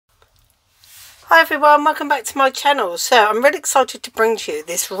Hi everyone, welcome back to my channel. So I'm really excited to bring to you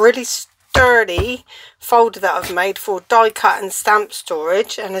this really sturdy folder that I've made for die cut and stamp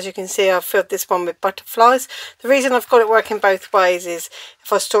storage, and as you can see I've filled this one with butterflies. The reason I've got it working both ways is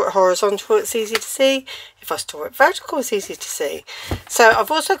if I store it horizontal it's easy to see, if I store it vertical it's easy to see. So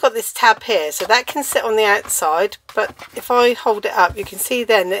I've also got this tab here, so that can sit on the outside, but if I hold it up you can see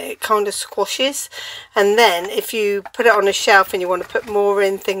then that it kind of squashes, and then if you put it on a shelf and you want to put more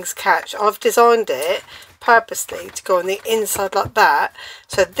in, things catch. I've designed it purposely to go on the inside like that,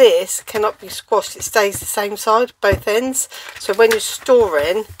 so this cannot be squashed, it stays the same side both ends, so when you're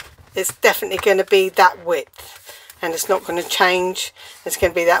storing it's definitely going to be that width and it's not going to change, it's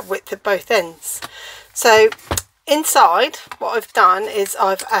going to be that width at both ends. So inside what I've done is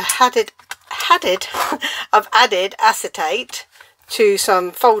I've added acetate to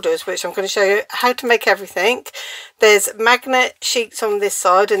some folders, which I'm going to show you how to make everything. There's magnet sheets on this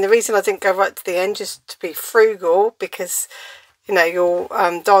side, and the reason I didn't go right to the end just to be frugal, because you know your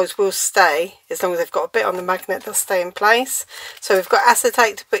dies will stay as long as they've got a bit on the magnet, they'll stay in place. So we've got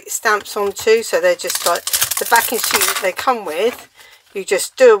acetate to put your stamps onto, so they're just like the backing sheet that they come with. You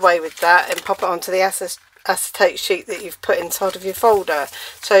just do away with that and pop it onto the acetate sheet that you've put inside of your folder.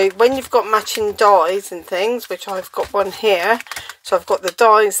 So when you've got matching dies and things, which I've got one here, so I've got the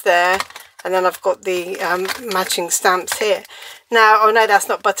dies there and then I've got the matching stamps here. Now I know that's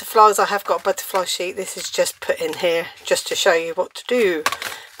not butterflies, I have got a butterfly sheet, this is just put in here just to show you what to do,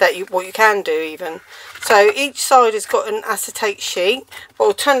 what you can do even. So each side has got an acetate sheet, but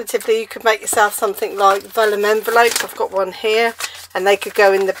alternatively you could make yourself something like vellum envelopes. I've got one here, and they could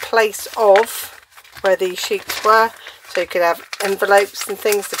go in the place of where these sheets were, so you could have envelopes and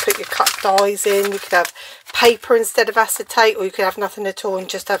things to put your cut dies in. You could have paper instead of acetate, or you could have nothing at all and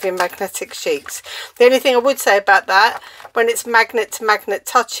just have your magnetic sheets. The only thing I would say about that, when it's magnet to magnet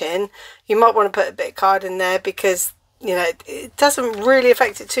touching, you might want to put a bit of card in there, because you know it doesn't really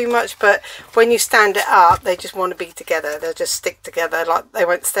affect it too much, but when you stand it up they just want to be together, they'll just stick together, like they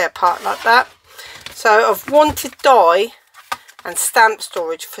won't stay apart like that. So I've wanted die and stamp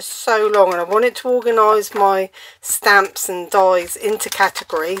storage for so long, and I wanted to organise my stamps and dies into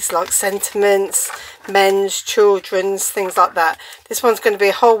categories like sentiments, men's, children's, things like that. This one's going to be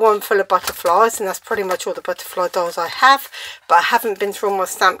a whole one full of butterflies, and that's pretty much all the butterfly dies I have, but I haven't been through my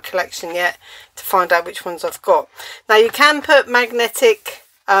stamp collection yet to find out which ones I've got. Now you can put magnetic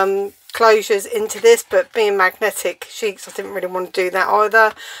closures into this, but being magnetic sheets I didn't really want to do that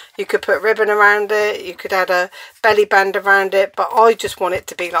either. You could put ribbon around it, you could add a belly band around it, but I just want it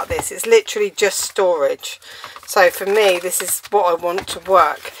to be like this. It's literally just storage. So for me this is what I want to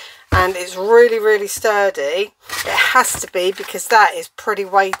work, and it's really sturdy. It has to be, because that is pretty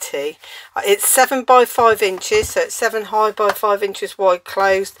weighty. It's 7 by 5 inches, so it's 7 high by 5 inches wide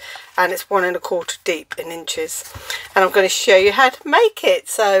closed, and it's 1 1/4 deep in inches. And I'm going to show you how to make it,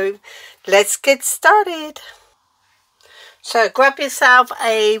 so let's get started. So grab yourself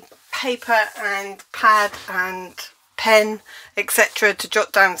a paper and pad and pen, etc., to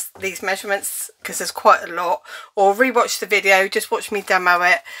jot down these measurements, because there's quite a lot, or rewatch the video, just watch me demo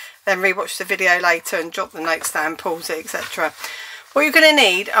it, then rewatch the video later and jot the notes down, pause it, etc. What you're going to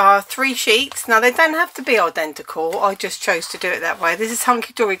need are 3 sheets. Now they don't have to be identical, I just chose to do it that way. This is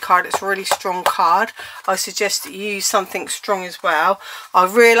Hunky Dory card, it's a really strong card. I suggest that you use something strong as well. I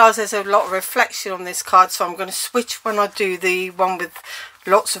realise there's a lot of reflection on this card, so I'm going to switch when I do the one with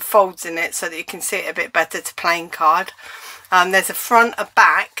lots of folds in it so that you can see it a bit better to plain card. There's a front, a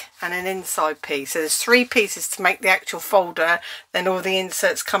back and an inside piece, so there's 3 pieces to make the actual folder, then all the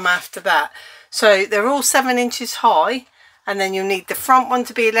inserts come after that. So they're all 7 inches high, and then you'll need the front one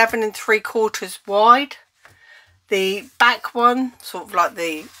to be 11 3/4 wide, the back one, sort of like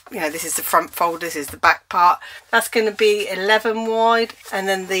the, you know, this is the front folder, this is the back part, that's going to be 11 wide, and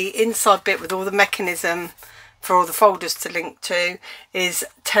then the inside bit with all the mechanism for all the folders to link to is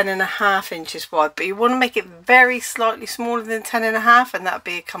 10 1/2 inches wide, but you want to make it very slightly smaller than 10 1/2, and that'll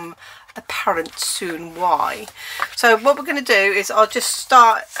become apparent soon why. So what we're going to do is I'll just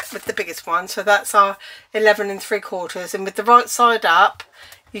start with the biggest one, so that's our 11 3/4, and with the right side up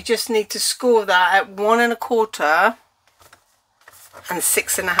you just need to score that at 1 1/4 and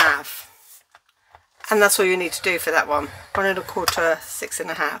 6 1/2. And that's all you need to do for that one. 1 1/4, 6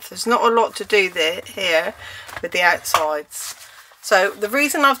 1/2. There's not a lot to do there here with the outsides. So the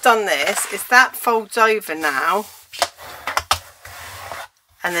reason I've done this is that folds over now,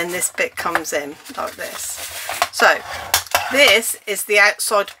 and then this bit comes in like this. So this is the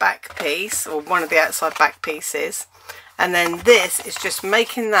outside back piece, or one of the outside back pieces, And then this is just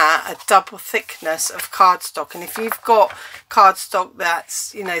making that a double thickness of cardstock. And if you've got cardstock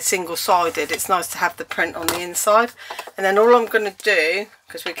that's, you know, single-sided, it's nice to have the print on the inside. And then all I'm going to do,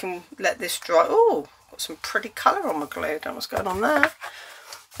 because we can let this dry, oh, got some pretty colour on my glue, don't know what's going on there,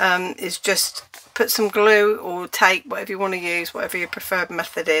 is just put some glue or tape, whatever you want to use, whatever your preferred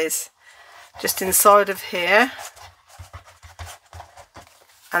method is, just inside of here,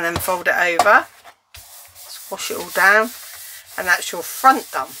 and then fold it over, squash it all down, and that's your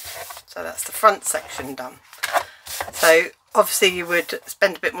front done. So that's the front section done. So obviously you would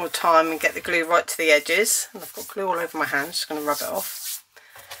spend a bit more time and get the glue right to the edges, and I've got glue all over my hands, just going to rub it off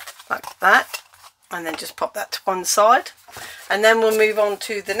like that, and then just pop that to one side. And then we'll move on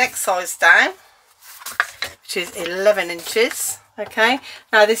to the next size down, which is 11 inches. Okay,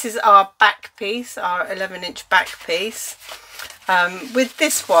 now this is our back piece, our 11-inch back piece. With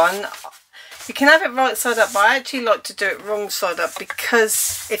this one, you can have it right side up, but I actually like to do it wrong side up,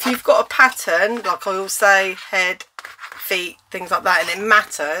 because if you've got a pattern, like I always say, head, feet, things like that, and it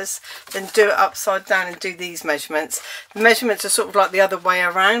matters, then do it upside down and do these measurements. The measurements are sort of like the other way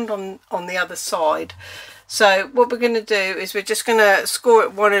around on the other side. So what we're going to do is we're just going to score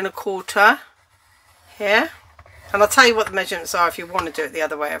it 1 1/4 here, and I'll tell you what the measurements are if you want to do it the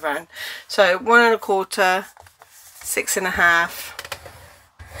other way around. So 1 1/4, 6 1/2,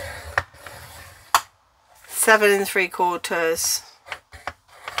 7 3/4,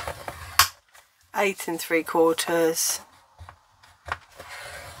 8 3/4,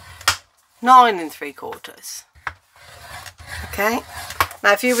 9 3/4. Okay,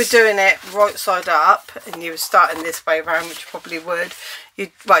 now if you were doing it right side up and you were starting this way around, which you probably would,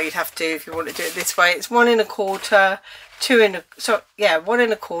 you'd have to if you want to do it this way. It's 1 1/4, 1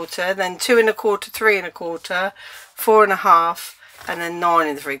 1/4, then 2 1/4, 3 1/4, 4 1/2, and then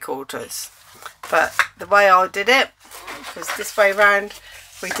 9 3/4. But the way I did it was this way around.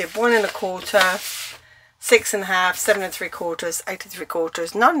 We did 1 1/4, 6 1/2, 7 3/4, 8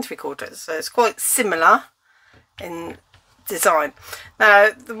 3/4, 9 3/4. So it's quite similar in design.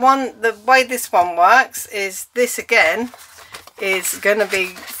 Now the way this one works is this again is going to be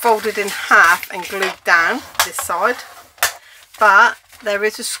folded in half and glued down this side, but there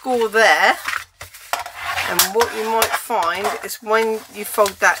is a score there, and what you might find is when you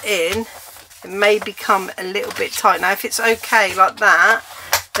fold that in, it may become a little bit tight. Now if it's okay like that,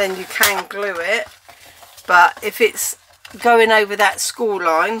 then you can glue it, but if it's going over that score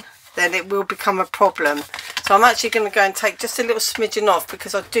line, then it will become a problem. So I'm actually going to go and take just a little smidgen off,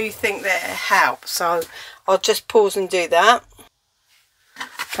 because I do think that it helps. So I'll just pause and do that.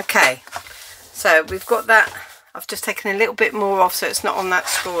 Okay, so we've got that. I've just taken a little bit more off so it's not on that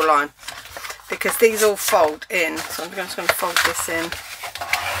score line, because these all fold in. So I'm just going to fold this in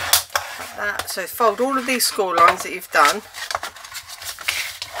like that. So fold all of these score lines that you've done,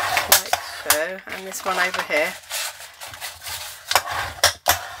 like so, and this one over here.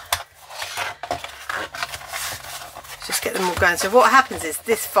 Just get them all going. So what happens is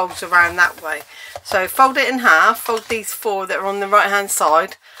this folds around that way. So fold it in half, fold these 4 that are on the right hand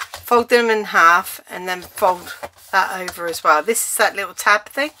side, fold them in half, and then fold that over as well. This is that little tab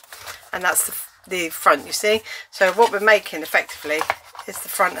thing, and that's the front, you see. So what we're making effectively is the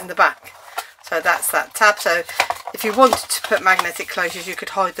front and the back. So that's that tab. So if you wanted to put magnetic closures, you could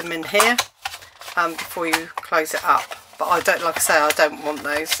hide them in here before you close it up. But I don't, like I say, I don't want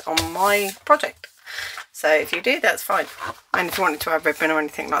those on my project. So if you do, that's fine. And if you wanted to have ribbon or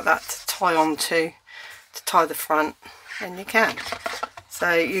anything like that to tie onto, to tie the front, then you can.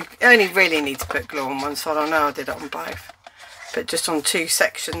 So you only really need to put glue on one side. I know I did it on both, but just on 2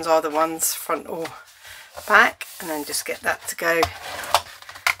 sections, either one's front or back, and then just get that to go.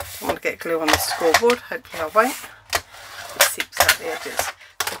 I want to get glue on the scoreboard, hopefully I won't. It seeps out the edges.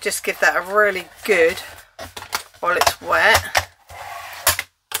 So just give that a really good while it's wet.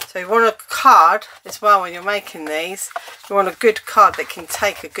 So you want a card as well when you're making these. You want a good card that can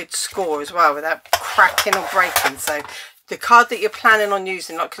take a good score as well without cracking or breaking. So the card that you're planning on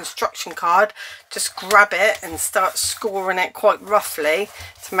using, like construction card, just grab it and start scoring it quite roughly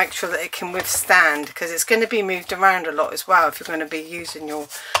to make sure that it can withstand, because it's going to be moved around a lot as well if you're going to be using your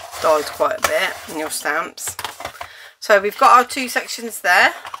dies quite a bit and your stamps. So we've got our 2 sections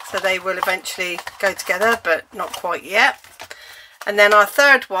there, so they will eventually go together, but not quite yet. And then our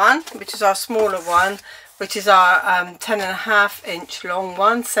third one, which is our smaller one, which is our 10.5 inch long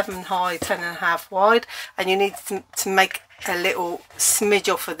one, 7 high, 10.5 wide, and you need to make a little smidge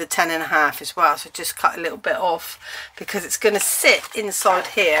off of the 10.5 as well. So just cut a little bit off, because it's going to sit inside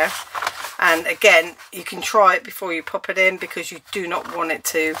here. And again, you can try it before you pop it in, because you do not want it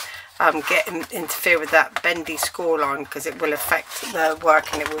to interfere with that bendy score line, because it will affect the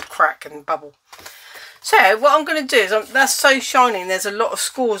work and it will crack and bubble. So what I'm going to do is, that's so shiny, there's a lot of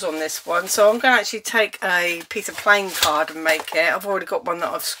scores on this one, so I'm going to actually take a piece of plain card and make it. I've already got one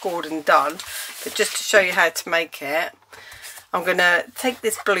that I've scored and done, but just to show you how to make it, I'm going to take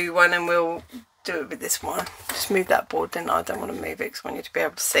this blue one and we'll do it with this one. Just move that board, then I don't want to move it because I want you to be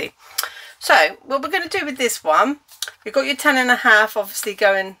able to see. So what we're going to do with this one, you've got your 10.5 obviously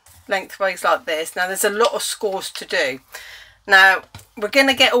going lengthways like this. Now there's a lot of scores to do. Now we're going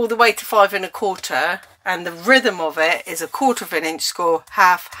to get all the way to 5 1/4, and the rhythm of it is 1/4 inch score,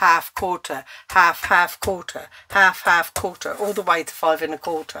 half, half, quarter, half, half, quarter, half, half, quarter, all the way to 5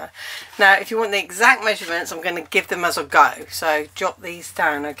 1/4. Now if you want the exact measurements, I'm going to give them as I go, so jot these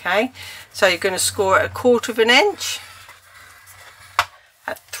down, okay? So you're going to score at 1/4 inch,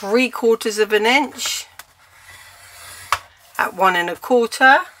 at 3/4 inch, at 1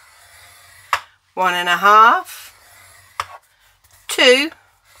 1/4, 1 1/2, 2,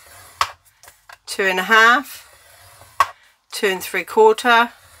 2 1/2, 2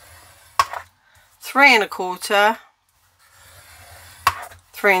 3/4, 3 1/4,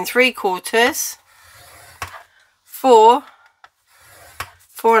 3 3/4, 4,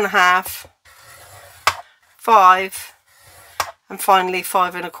 4 1/2, 5, and finally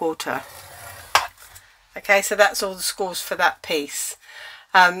 5 1/4. Okay, so that's all the scores for that piece.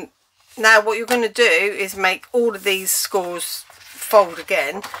 Now what you're going to do is make all of these scores fold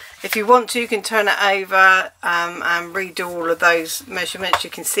again. If you want to, you can turn it over and redo all of those measurements. You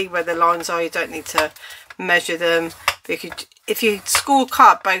can see where the lines are, you don't need to measure them. But if you score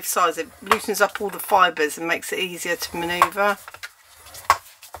card both sides, it loosens up all the fibres and makes it easier to manoeuvre.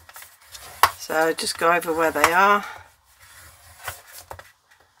 So just go over where they are.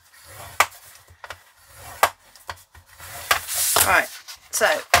 Right, so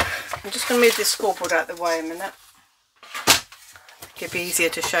I'm just going to move this scoreboard out of the way a minute. It'd be easier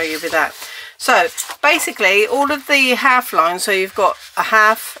to show you with that. So basically all of the half lines, so you've got a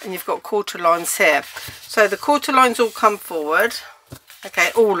half and you've got quarter lines here. So the quarter lines all come forward,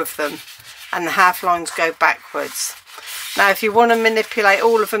 okay, all of them, and the half lines go backwards. Now if you want to manipulate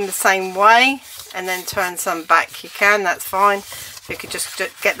all of them the same way and then turn some back, you can, that's fine. You could just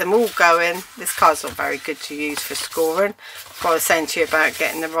get them all going. This card's not very good to use for scoring. That's what I was saying to you about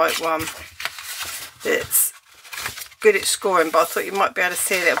getting the right one. It's good at scoring, but I thought you might be able to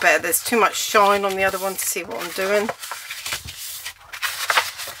see a little better. There's too much shine on the other one to see what I'm doing.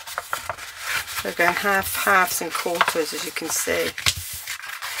 So going halves and quarters, as you can see.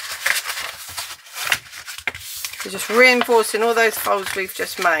 So just reinforcing all those folds we've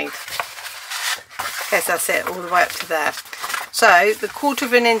just made. Yes, that's it, all the way up to there. So the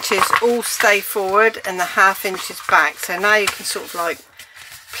 1/4 inches all stay forward and the 1/2 inches back. So now you can sort of like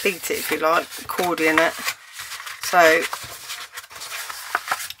pleat it, if you like, accordion it. So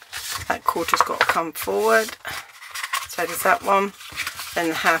that quarter's got to come forward, so does that one. Then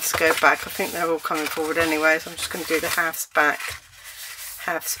the halves go back. I think they're all coming forward anyway, so I'm just going to do the halves back,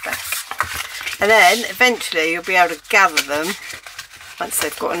 and then eventually you'll be able to gather them once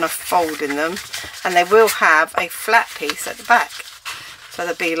they've got enough fold in them, and they will have a flat piece at the back, so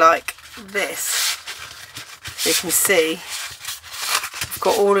they'll be like this. You can see you've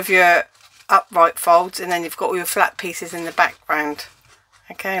got all of your upright folds and then you've got all your flat pieces in the background,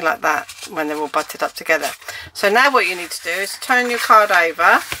 okay, like that, when they're all butted up together. So now what you need to do is turn your card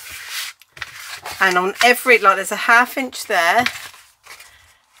over, and on every, like there's a 1/2 inch there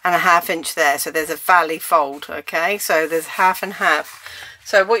and a 1/2 inch there, so there's a valley fold, okay, so there's 1/2 and 1/2.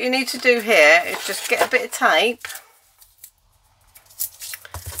 So what you need to do here is just get a bit of tape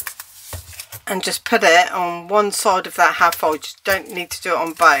and just put it on one side of that 1/2 fold. You don't need to do it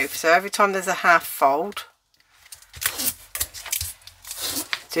on both. So every time there's a 1/2 fold,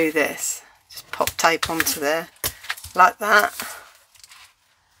 do this. Just pop tape onto there, like that.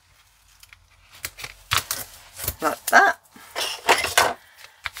 Like that.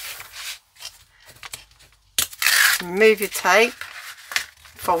 Remove your tape,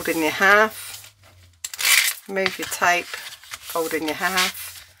 fold in your 1/2. Move your tape, fold in your 1/2.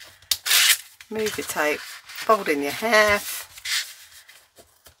 Move your tape, fold in your 1/2.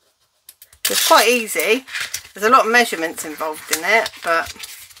 It's quite easy. There's a lot of measurements involved in it, but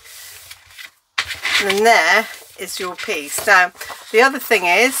then there is your piece. Now the other thing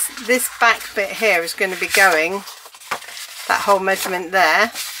is, this back bit here is going to be going, that whole measurement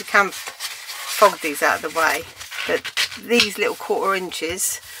there, you can fold these out of the way, but these little 1/4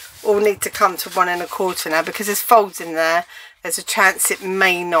 inches all need to come to 1 1/4 now, because there's folds in there, there's a chance it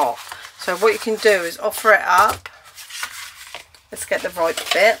may not. So what you can do is offer it up. Let's get the right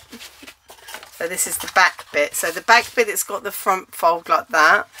bit. So this is the back bit. So the back bit, it's got the front fold like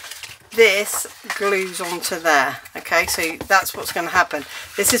that. This glues onto there. Okay, so that's what's going to happen.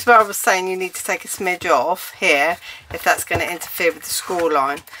 This is where I was saying you need to take a smidge off here if that's going to interfere with the score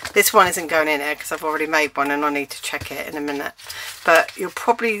line. This one isn't going in here because I've already made one and I need to check it in a minute. But you'll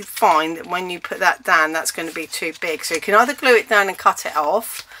probably find that when you put that down, that's going to be too big. So you can either glue it down and cut it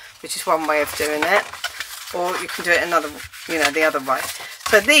off, which is one way of doing it, or you can do it another, you know, the other way.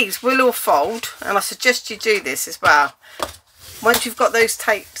 So these will all fold, and I suggest you do this as well. Once you've got those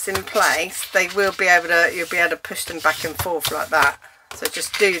tapes in place, they will be able to, you'll be able to push them back and forth like that. So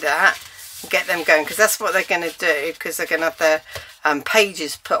just do that and get them going, because that's what they're going to do, because they're going to have their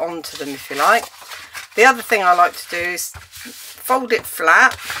pages put onto them, if you like. The other thing I like to do is fold it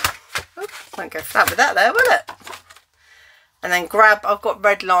flat. Oops, won't go flat with that there, will it? And then grab, I've got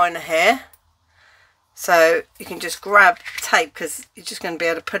red liner here. So you can just grab tape, because you're just going to be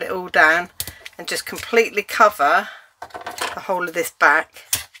able to put it all down and just completely cover the whole of this back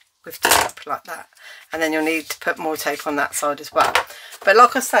with tape like that. And then you'll need to put more tape on that side as well. But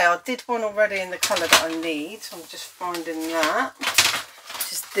like I say, I did one already in the colour that I need, so I'm just finding that,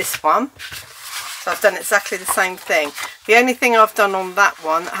 which is this one. So I've done exactly the same thing. The only thing I've done on that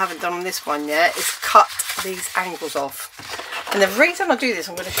one that I haven't done on this one yet is cut these angles off. And the reason I do this,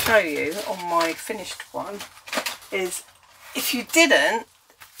 I'm going to show you on my finished one, is if you didn't,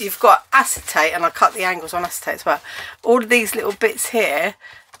 you've got acetate, and I cut the angles on acetate as well. All of these little bits here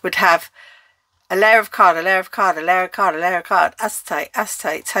would have a layer of card, a layer of card, a layer of card, a layer of card, acetate,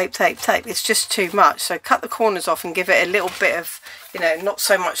 acetate, tape, tape, tape. It's just too much. So cut the corners off and give it a little bit of, you know, not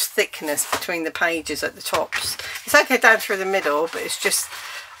so much thickness between the pages at the tops. It's okay down through the middle, but it's just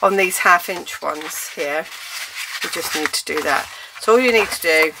on these 1/2 inch ones here. You just need to do that. So all you need to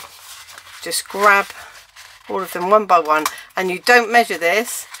do, just grab all of them one by one, and you don't measure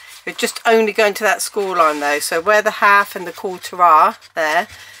this. You're just only going to that score line though. So where the 1/2 and the 1/4 are there,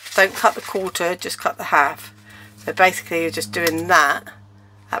 don't cut the 1/4, just cut the 1/2. So basically you're just doing that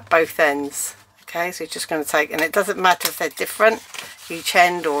at both ends. Okay, so you're just going to take, and it doesn't matter if they're different each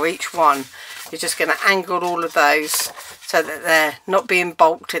end or each one, you're just going to angle all of those so that they're not being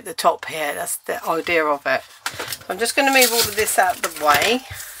bulked at the top here. That's the idea of it. So I'm just going to move all of this out of the way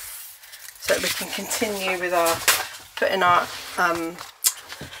so that we can continue with our putting our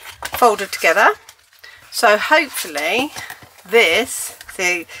folder together. So hopefully this,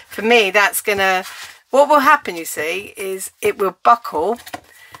 see, for me that's gonna, what will happen, you see, is it will buckle,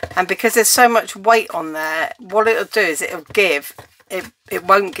 and because there's so much weight on there, what it'll do is it'll give, it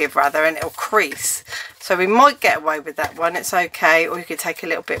won't give rather, and it'll crease. So we might get away with that one, it's okay, or you could take a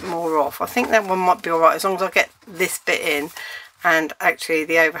little bit more off. I think that one might be alright as long as I get this bit in, and actually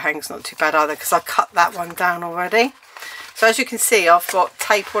the overhang's not too bad either because I cut that one down already. So as you can see, I've got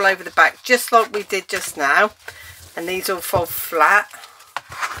tape all over the back, just like we did just now, and these all fold flat.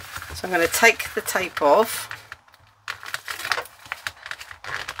 So I'm going to take the tape off,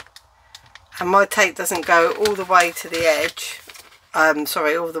 and my tape doesn't go all the way to the edge,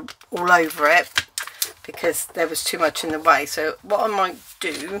 sorry, all over it, because there was too much in the way. So what I might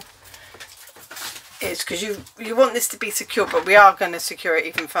do is, because you want this to be secure, but we are going to secure it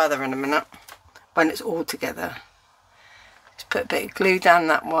even further in a minute when it's all together. Just put a bit of glue down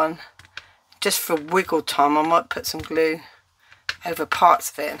that one, just for wiggle time. I might put some glue over parts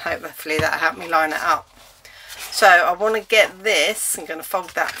of it, and hopefully that'll help me line it up. So I want to get this, I'm going to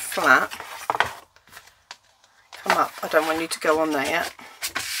fold that flat, come up, I don't want you to go on there yet.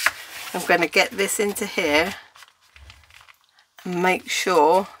 I'm going to get this into here and make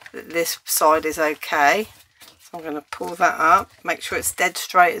sure that this side is okay. So I'm going to pull that up, make sure it's dead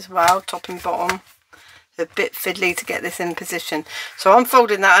straight as well, top and bottom. It's a bit fiddly to get this in position, so I'm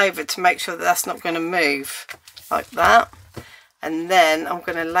folding that over to make sure that that's not going to move, like that. And then I'm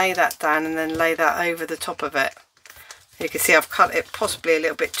going to lay that down and then lay that over the top of it. You can see I've cut it possibly a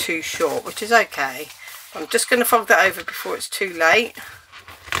little bit too short, which is okay. I'm just going to fold that over before it's too late.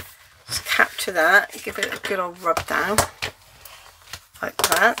 Just capture that, give it a good old rub down, like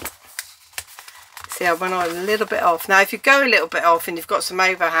that. See, I went a little bit off. Now if you go a little bit off and you've got some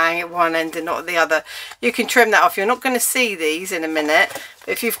overhang at one end and not at the other, you can trim that off. You're not going to see these in a minute, but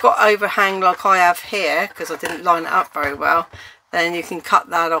if you've got overhang like I have here, because I didn't line it up very well, then you can cut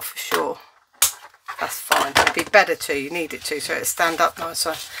that off for sure. That's fine. It'd be better to, you need it to, so it'll stand up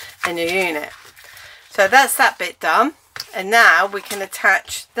nicer in your unit. So that's that bit done, and now we can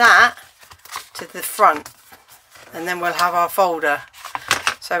attach that to the front, and then we'll have our folder.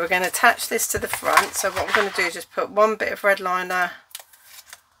 So we're going to attach this to the front. So what I'm going to do is just put one bit of red liner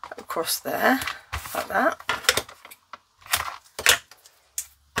across there, like that.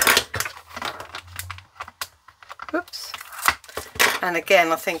 Whoops. And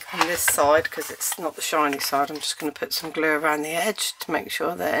again, I think on this side, because it's not the shiny side, I'm just going to put some glue around the edge to make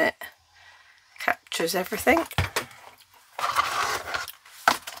sure that it captures everything.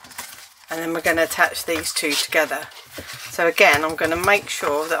 And then we're going to attach these two together. So again, I'm going to make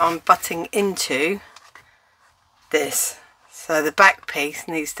sure that I'm butting into this. So the back piece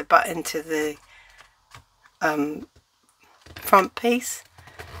needs to butt into the front piece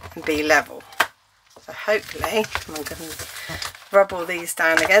and be level. So hopefully, I'm going to rub all these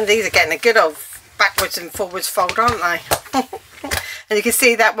down again. These are getting a good old backwards and forwards fold, aren't they? And you can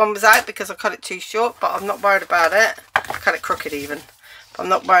see that one was out because I cut it too short, but I'm not worried about it. I cut it crooked even, but I'm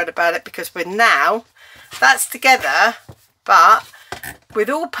not worried about it because we're now, that's together. But with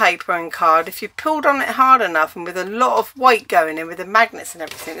all paper and card, if you pulled on it hard enough and with a lot of weight going in with the magnets and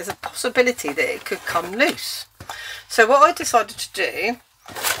everything, there's a possibility that it could come loose. So what I decided to do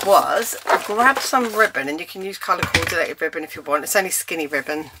was grab some ribbon, and you can use colour coordinated ribbon if you want. It's only skinny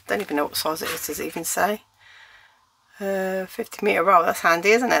ribbon. Don't even know what size it is, does it even say? 50 metre roll. That's handy,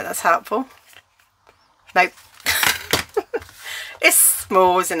 isn't it? That's helpful. Nope. It's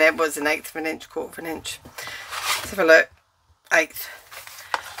small, isn't it? What's an eighth of an inch, quarter of an inch? Let's have a look. Eighth.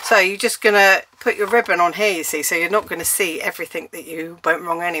 So you're just going to put your ribbon on here, you see, so you're not going to see everything that you went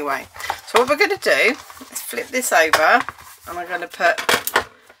wrong anyway. So what we're going to do is flip this over, and I'm going to put,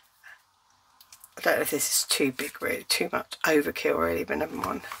 I don't know if this is too big really, too much overkill really, but never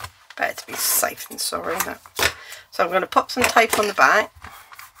mind. Better to be safe than sorry, isn't it? So I'm going to pop some tape on the back.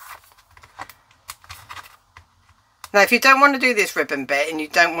 Now if you don't want to do this ribbon bit and you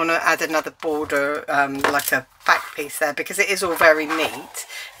don't want to add another border like a back piece there, because it is all very neat,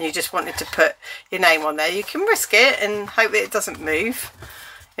 and you just wanted to put your name on there, you can risk it and hope that it doesn't move,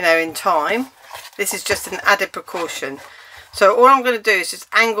 you know, in time. This is just an added precaution. So all I'm going to do is just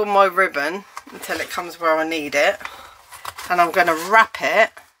angle my ribbon until it comes where I need it, and I'm going to wrap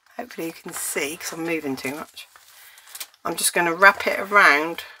it, hopefully you can see because I'm moving too much. I'm just going to wrap it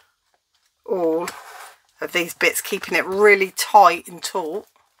around all of these bits, keeping it really tight and taut.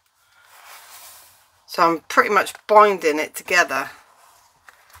 So I'm pretty much binding it together.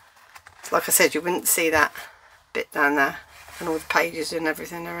 Like I said, you wouldn't see that bit down there and all the pages and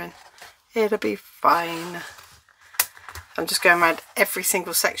everything are in. It'll be fine. I'm just going around every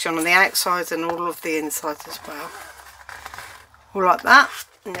single section on the outsides and all of the insides as well. All like that.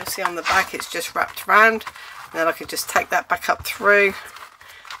 And you'll see on the back it's just wrapped around. And then I could just take that back up through,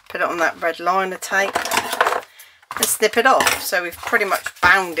 put it on that red liner tape and snip it off. So we've pretty much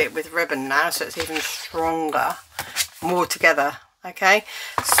bound it with ribbon now, so it's even stronger, more together. Okay,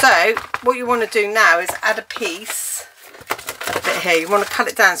 so what you want to do now is add a piece, add a bit here. You want to cut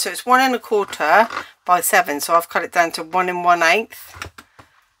it down, so it's 1 1/4 by 7, so I've cut it down to 1 1/8.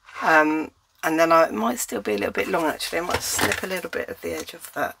 And then it might still be a little bit long actually. I might snip a little bit of the edge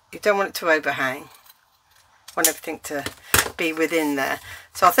of that. You don't want it to overhang. I want everything to be within there.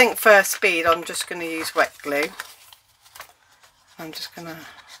 So I think for speed I'm just going to use wet glue. I'm just going to,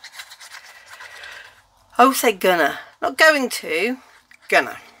 I'll say gonna, not going to,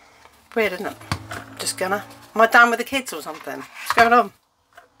 gonna. Weird, isn't it? Just gonna. Am I down with the kids or something? What's going on?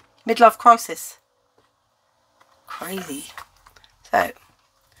 Midlife crisis. Crazy. So,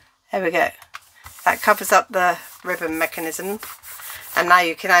 there we go. That covers up the ribbon mechanism. And now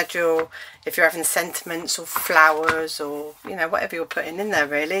you can add your, if you're having sentiments or flowers or, you know, whatever you're putting in there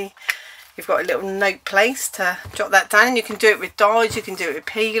really. You've got a little note place to jot that down. And you can do it with dies, you can do it with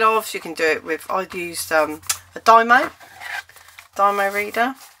peel-offs, you can do it with, I've used a Dymo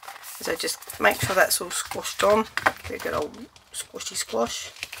reader. So just make sure that's all squashed on. Give it a good old squashy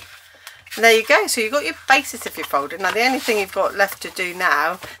squash. And there you go. So you've got your basis of your folder. Now the only thing you've got left to do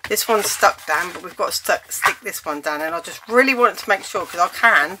now, this one's stuck down, but we've got to stick this one down. And I just really wanted to make sure, because I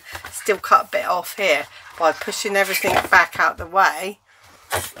can still cut a bit off here by pushing everything back out the way.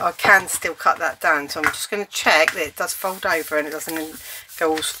 I can still cut that down, so I'm just going to check that it does fold over and it doesn't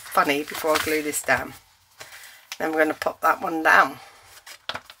go all funny before I glue this down. Then we're going to pop that one down.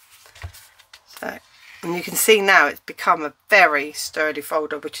 So, and you can see now it's become a very sturdy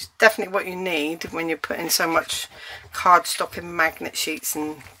folder, which is definitely what you need when you're putting so much cardstock and magnet sheets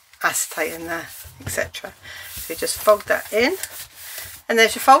and acetate in there, etc. So you just fold that in, and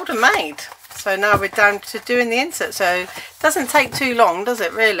there's your folder made. So now we're down to doing the insert. So it doesn't take too long, does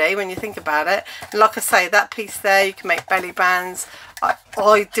it really, when you think about it? And like I say, that piece there, you can make belly bands.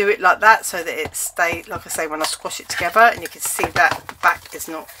 I do it like that so that it stays, like I say, when I squash it together, and you can see that the back is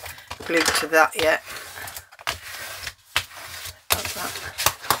not glued to that yet. Like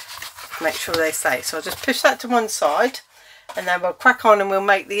that. Make sure they stay. So I'll just push that to one side, and then we'll crack on and we'll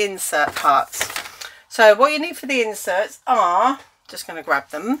make the insert parts. So what you need for the inserts are, just going to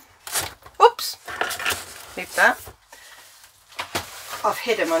grab them. Oops, leave that. I've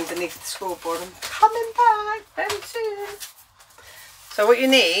hid them underneath the scoreboard. I'm coming back very soon. So what you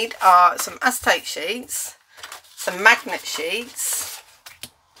need are some acetate sheets, some magnet sheets,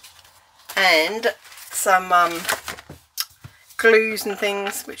 and some glues and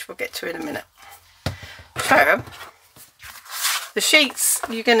things, which we'll get to in a minute. So the sheets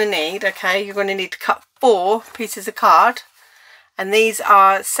you're going to need, okay, you're going to need to cut 4 pieces of card, and these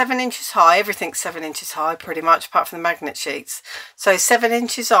are 7 inches high. Everything's 7 inches high pretty much, apart from the magnet sheets. So 7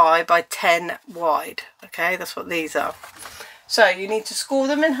 inches high by 10 wide, okay, that's what these are. So you need to score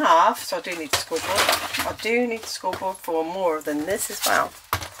them in half. So I do need a scoreboard. I do need a scoreboard for more than this as well.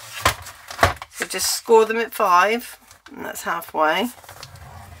 So just score them at 5, and that's halfway.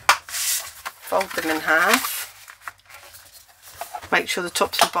 Fold them in half. Make sure the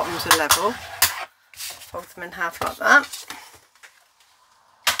tops and bottoms are level. Fold them in half like that.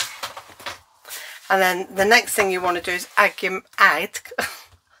 And then the next thing you want to do is add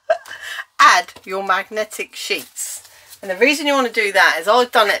your magnetic sheets. And the reason you want to do that is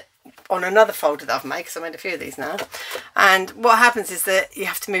I've done it on another folder that I've made, because I made a few of these now. And what happens is that you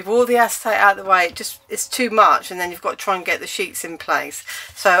have to move all the acetate out of the way. It's too much, and then you've got to try and get the sheets in place.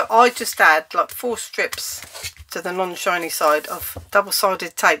 So I just add like 4 strips to the non-shiny side of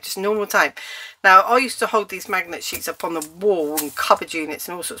double-sided tape, just normal tape. Now I used to hold these magnet sheets up on the wall and cupboard units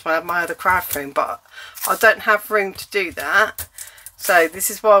and all sorts when I had my other craft room, but I don't have room to do that. So this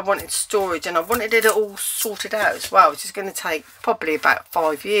is why I wanted storage, and I wanted it all sorted out as well, which is going to take probably about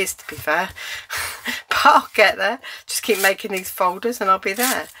 5 years, to be fair. But I'll get there. Just keep making these folders and I'll be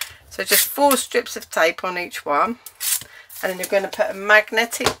there. So just 4 strips of tape on each one. And then you're going to put a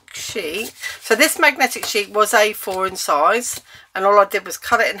magnetic sheet. So this magnetic sheet was A4 in size, and all I did was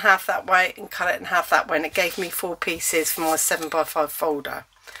cut it in half that way and cut it in half that way, and it gave me 4 pieces for my 7x5 folder.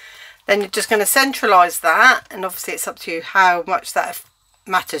 Then you're just going to centralise that, and obviously it's up to you how much that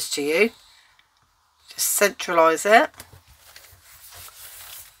matters to you. Just centralise it.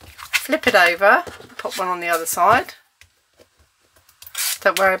 Flip it over, put one on the other side.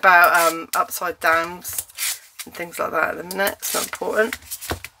 Don't worry about upside downs and things like that at the minute, it's not important.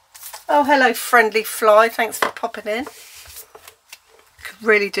 Oh, hello friendly fly, thanks for popping in. Could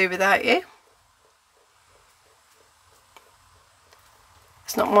really do without you.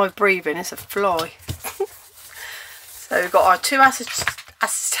 It's not my breathing, it's a fly. So we've got our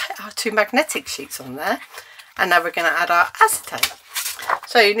 2 magnetic sheets on there, and now we're going to add our acetate.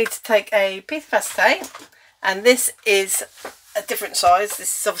 So you need to take a piece of acetate, and this is a different size.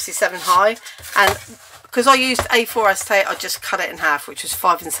 This is obviously 7 high, and because I used A4 acetate, I just cut it in half, which was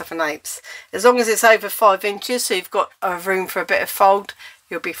 5 7/8. As long as it's over 5 inches, so you've got room for a bit of fold,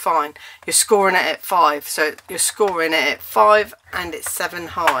 you'll be fine. You're scoring it at 5, so you're scoring it at 5 and it's 7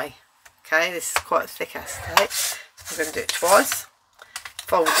 high. Okay, this is quite a thick acetate, so I'm going to do it twice.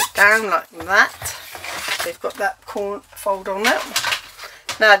 Fold it down like that, so you've got that corner fold on it.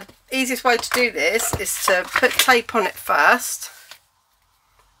 Now the easiest way to do this is to put tape on it first,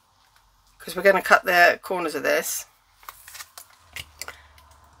 because we're going to cut the corners of this.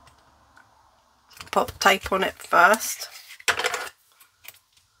 Put tape on it first.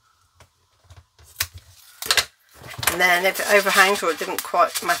 And then if it overhangs or it didn't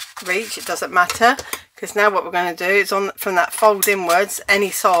quite reach, it doesn't matter, because now what we're going to do is from that fold inwards, any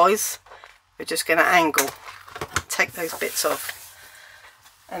size, we're just going to angle, take those bits off,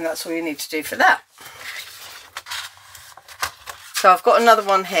 and that's all you need to do for that. So I've got another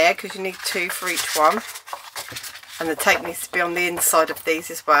one here, because you need 2 for each one, and the tape needs to be on the inside of these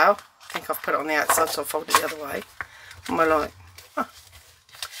as well. I think I've put it on the outside, so I'll fold it the other way. What am I like? Oh,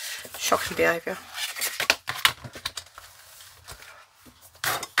 shocking behaviour.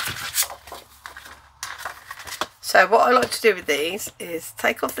 So what I like to do with these is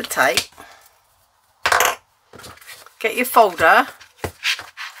take off the tape, get your folder,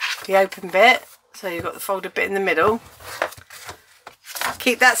 the open bit, so you've got the folder bit in the middle,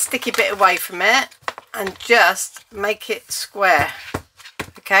 keep that sticky bit away from it and just make it square.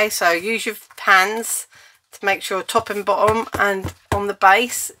 Okay, so use your hands to make sure top and bottom and on the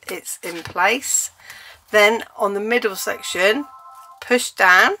base it's in place. Then on the middle section, push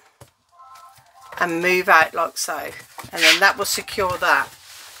down and move out like so, and then that will secure that.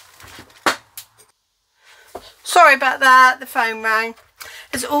 Sorry about that, the phone rang.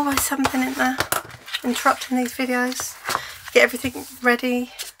 There's always something in there interrupting these videos. Get everything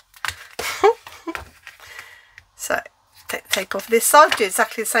ready. So take the tape off this side, do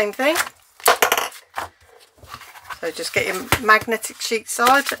exactly the same thing. So just get your magnetic sheet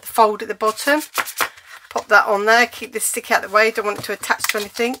side, fold at the bottom, Pop that on there, keep this stick out of the way, don't want it to attach to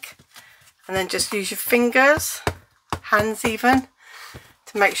anything. And then just use your fingers, hands even,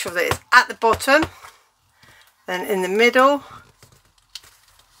 to make sure that it's at the bottom, then in the middle,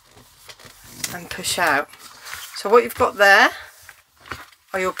 and push out. So what you've got there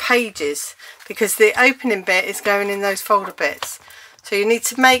are your pages, because the opening bit is going in those folder bits. So you need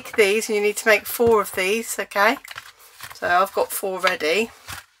to make these, and you need to make 4 of these, okay? So I've got 4 ready.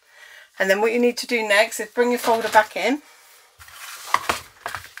 And then what you need to do next is bring your folder back in.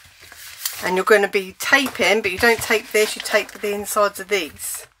 And you're going to be taping, but you don't tape this, you tape the insides of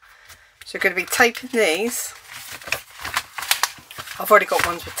these. So you're going to be taping these. I've already got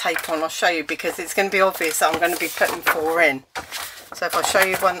ones with tape on, I'll show you, because it's going to be obvious that I'm going to be putting 4 in. So if I show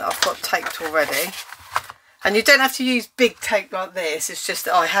you one that I've got taped already. And you don't have to use big tape like this, it's just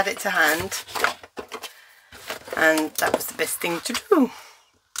that I had it to hand. And that was the best thing to do.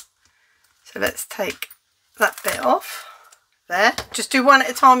 So let's take that bit off. There. Just do one at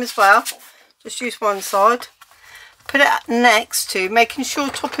a time as well. Just use one side. Put it next to, making sure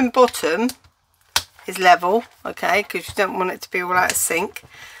top and bottom is level, okay, because you don't want it to be all out of sync.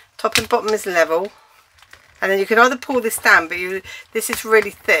 Top and bottom is level. And then you can either pull this down, but this is really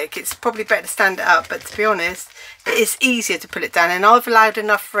thick. It's probably better to stand it up, but to be honest, it is easier to pull it down. And I've allowed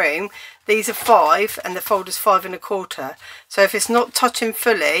enough room. These are 5 and the folder's 5 1/4. So if it's not touching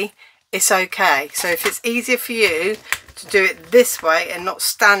fully, it's okay. So if it's easier for you to do it this way and not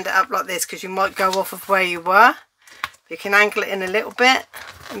stand it up like this, because you might go off of where you were, you can angle it in a little bit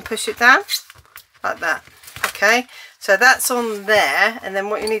and push it down like that. Okay, so that's on there. And then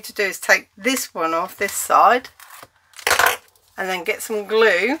what you need to do is take this one off this side and then get some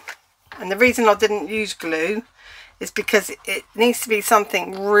glue. And the reason I didn't use glue is because it needs to be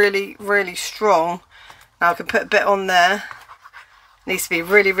something really, really strong. Now I can put a bit on there. It needs to be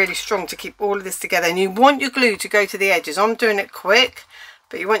really, really strong to keep all of this together. And you want your glue to go to the edges. I'm doing it quick,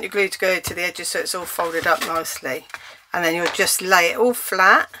 but you want your glue to go to the edges so it's all folded up nicely. And then you'll just lay it all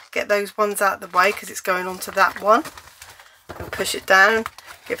flat, get those ones out of the way because it's going onto that one, and push it down,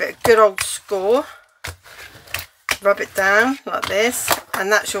 give it a good old score, rub it down like this,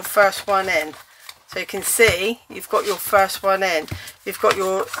 and that's your first one in. So you can see you've got your first one in. You've got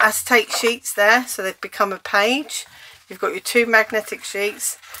your acetate sheets there, so they've become a page. You've got your 2 magnetic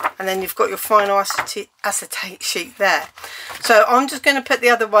sheets, and then you've got your final acetate sheet there. So I'm just going to put the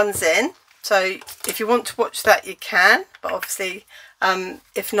other ones in. So if you want to watch that, you can, but obviously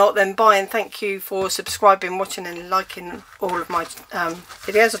if not, then bye, and thank you for subscribing, watching and liking all of my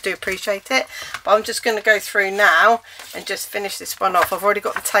videos. I do appreciate it. But I'm just going to go through now and just finish this one off. I've already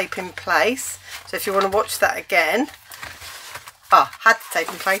got the tape in place, so if you want to watch that again, had the tape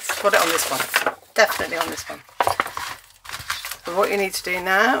in place, put it on this one, definitely on this one. So what you need to do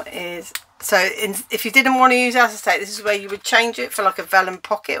now is, if you didn't want to use acetate, this is where you would change it for like a vellum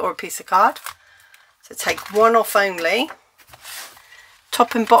pocket or a piece of card. So take one off only.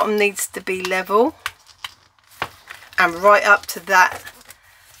 Top and bottom needs to be level, and right up to that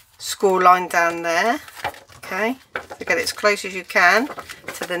score line down there. Okay, so get it as close as you can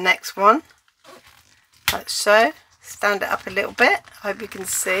to the next one, like so. Stand it up a little bit. I hope you can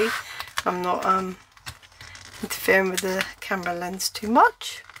see I'm not interfering with the camera lens too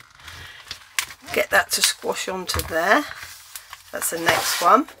much. Get that to squash onto there. That's the next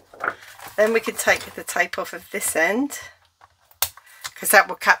one. Then we can take the tape off of this end, because that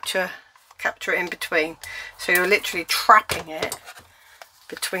will capture it in between. So you're literally trapping it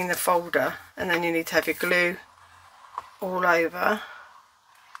between the folder, and then you need to have your glue all over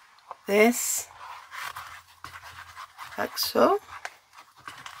this, like so.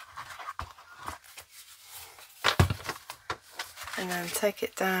 And then take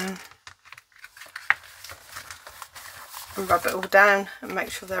it down and rub it all down and make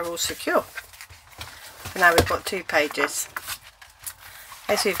sure they're all secure. So now we've got 2 pages.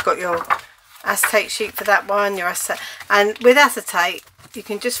 Okay, so you've got your acetate sheet for that one, your acetate, and with acetate you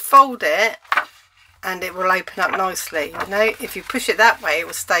can just fold it and it will open up nicely. You know, if you push it that way it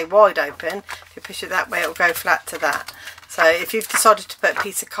will stay wide open. If you push it that way it will go flat to that. So if you've decided to put a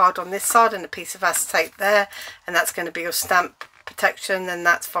piece of card on this side and a piece of acetate there, and that's going to be your stamp protection, then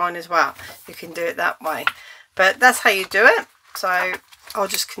that's fine as well. You can do it that way. But that's how you do it. So I'll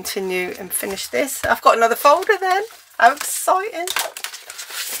just continue and finish this. I've got another folder then. How exciting.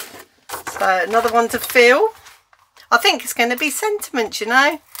 So another one to fill. I think it's going to be sentiments, you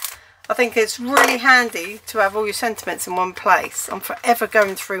know. I think it's really handy to have all your sentiments in one place. I'm forever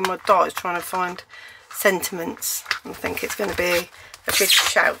going through my dies trying to find sentiments. I think it's going to be a big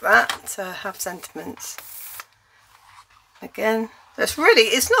shout that, to have sentiments. Again,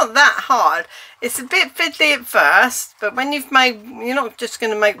 It's not that hard. It's a bit fiddly at first, but when you've made, you're not just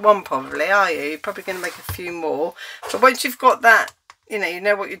going to make one probably, are you? You're probably going to make a few more. But once you've got that, you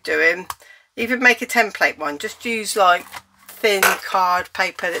know what you're doing. Even make a template one. Just use like thin card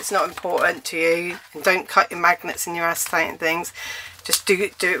paper that's not important to you, and don't cut your magnets and your acetate and things. Just do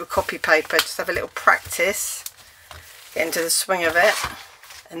it with copy paper. Just have a little practice, get into the swing of it,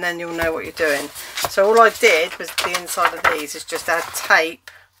 and then you'll know what you're doing. So all I did was the inside of these is just add tape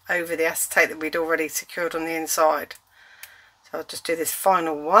over the acetate that we'd already secured on the inside. So I'll just do this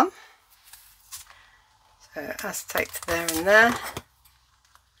final one. So acetate to there and there,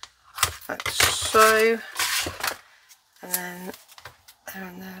 like so, and then there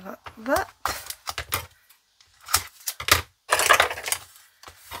and there like that.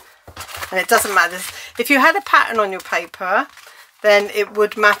 And it doesn't matter if you had a pattern on your paper, then it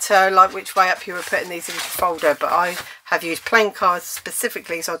would matter like which way up you were putting these into your folder, but I have used plain cards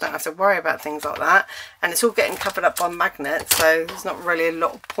specifically so I don't have to worry about things like that, and it's all getting covered up by magnets, so there's not really a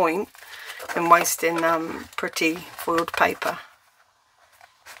lot of point in wasting pretty foiled paper.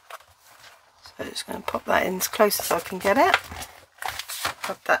 So I'm just going to pop that in as close as I can get it,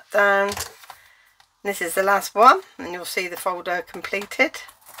 pop that down. This is the last one, and you'll see the folder completed.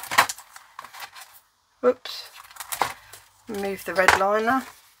 Whoops. Remove the red liner,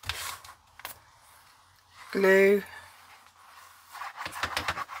 glue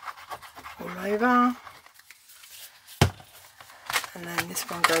all over, and then this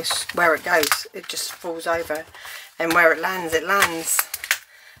one goes where it goes, it just falls over, and where it lands, it lands.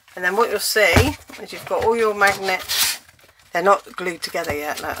 And then what you'll see is you've got all your magnets. They're not glued together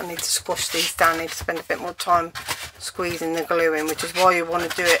yet. Like, I need to squash these down, I need to spend a bit more time squeezing the glue in, which is why you want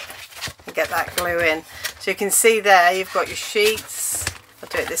to do it and get that glue in. So you can see there you've got your sheets. I'll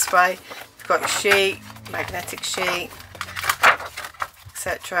do it this way. You've got your sheet, magnetic sheet,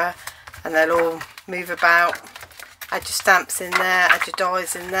 etc. And they'll all move about. Add your stamps in there, add your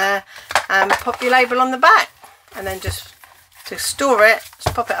dies in there, and pop your label on the back. And then just to store it,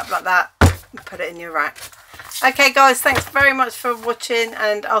 just pop it up like that and put it in your rack. Okay guys, thanks very much for watching,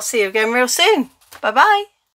 and I'll see you again real soon. Bye bye.